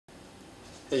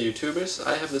Hey YouTubers,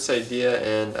 I have this idea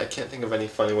and I can't think of any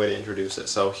funny way to introduce it.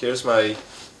 So here's my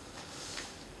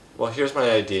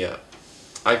idea.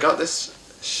 I got this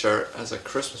shirt as a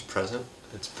Christmas present.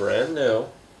 It's brand new,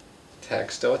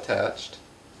 tag still attached,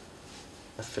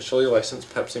 officially licensed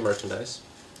Pepsi merchandise.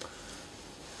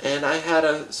 And I had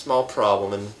a small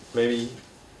problem, and maybe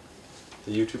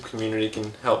the YouTube community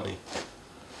can help me.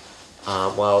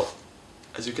 Well,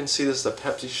 as you can see, this is a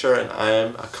Pepsi shirt and I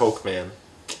am a Coke man.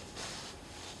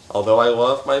 Although I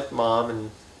love my mom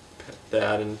and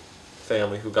dad and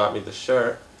family who got me the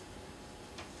shirt,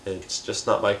 it's just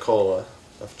not my cola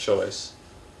of choice.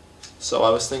 So I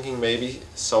was thinking maybe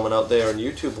someone out there in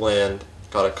YouTube land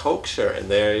got a Coke shirt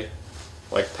and they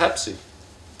like Pepsi.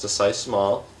 It's a size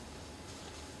small.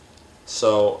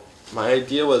 So my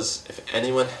idea was if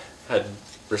anyone had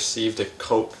received a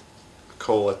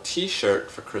Coca-Cola t-shirt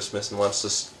for Christmas and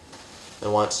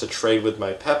wants to trade with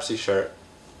my Pepsi shirt,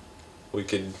 we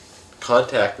could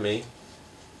contact me,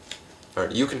 or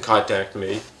you can contact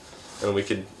me, and we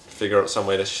could figure out some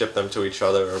way to ship them to each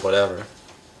other or whatever.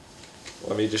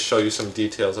 Let me just show you some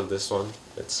details of this one.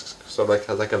 It's sort of like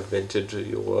has like a vintage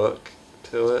look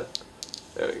to it.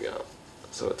 There we go.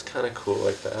 So it's kind of cool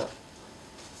like that.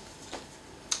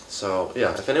 So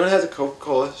yeah, if anyone has a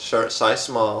Coca-Cola shirt, size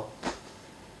small,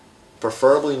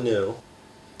 preferably new,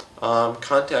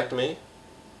 contact me,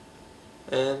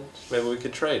 and maybe we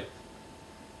could trade.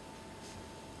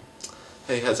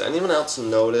 Hey, has anyone else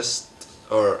noticed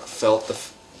or felt the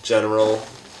general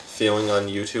feeling on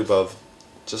YouTube of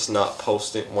just not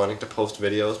wanting to post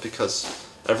videos because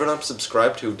everyone I'm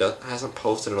subscribed to hasn't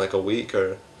posted in like a week,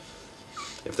 or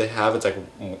if they have, it's like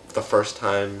the first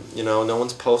time, you know, no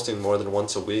one's posting more than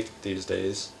once a week these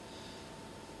days,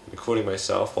 including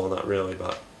myself. Well, not really,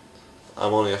 but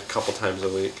I'm only a couple times a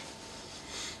week.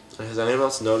 And has anyone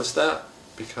else noticed that?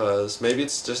 Because maybe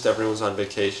it's just everyone's on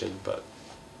vacation, but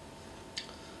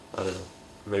I don't know.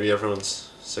 Maybe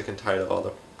everyone's sick and tired of all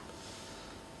the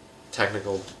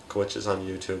technical glitches on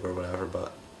YouTube or whatever,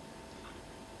 but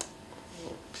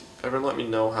everyone let me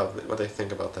know what they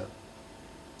think about that.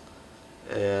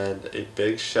 And a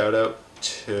big shout out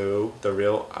to the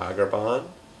real Agrabah.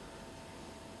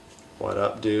 What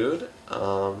up, dude?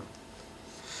 And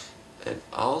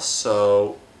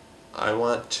also, I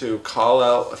want to call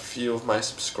out a few of my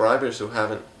subscribers who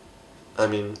haven't,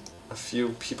 a few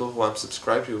people who I'm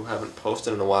subscribed to who haven't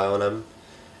posted in a while, and I'm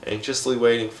anxiously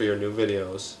waiting for your new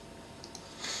videos.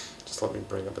 Just let me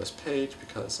bring up this page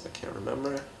because I can't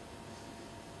remember.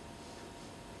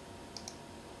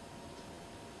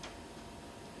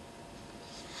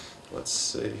 Let's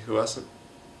see, who hasn't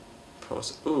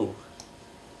posted? Ooh,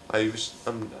 I'm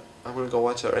gonna go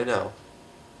watch it right now.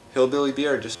 Hillbilly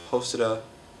Beer just posted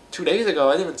 2 days ago.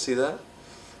 I didn't see that.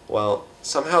 Well,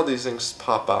 somehow these things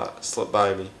slip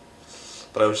by me.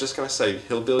 But I was just gonna say,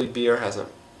 Hillbilly Beer hasn't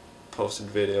posted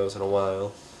videos in a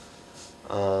while.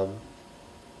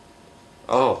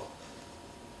 Oh,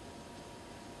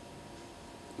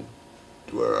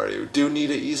 where are you? Do need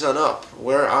to ease on up.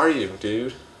 Where are you,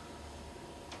 dude?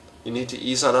 You need to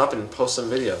ease on up and post some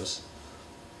videos.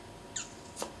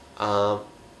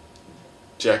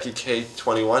 Jackie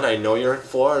K21, I know you're in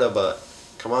Florida, but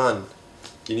come on.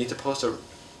 You need to post a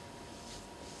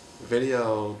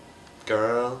video,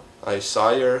 girl. I saw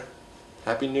your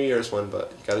Happy New Year's one,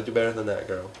 but you gotta do better than that,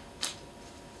 girl.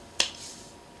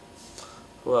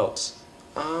 Who else?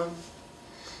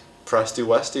 Presty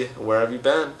Westy, where have you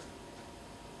been?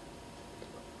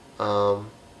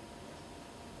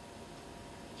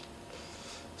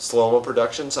 Slow-mo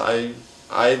Productions,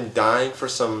 I'm dying for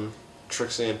some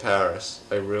Trixie in Paris.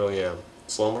 I really am.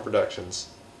 Slow-mo Productions,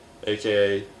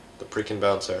 aka the Preakin'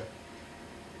 Bouncer.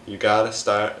 You gotta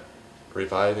start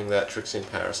reviving that Trixie in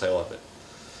Paris. I love it.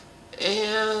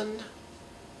 And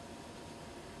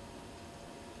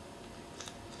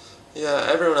yeah,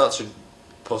 everyone else should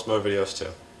post more videos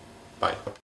too. Bye.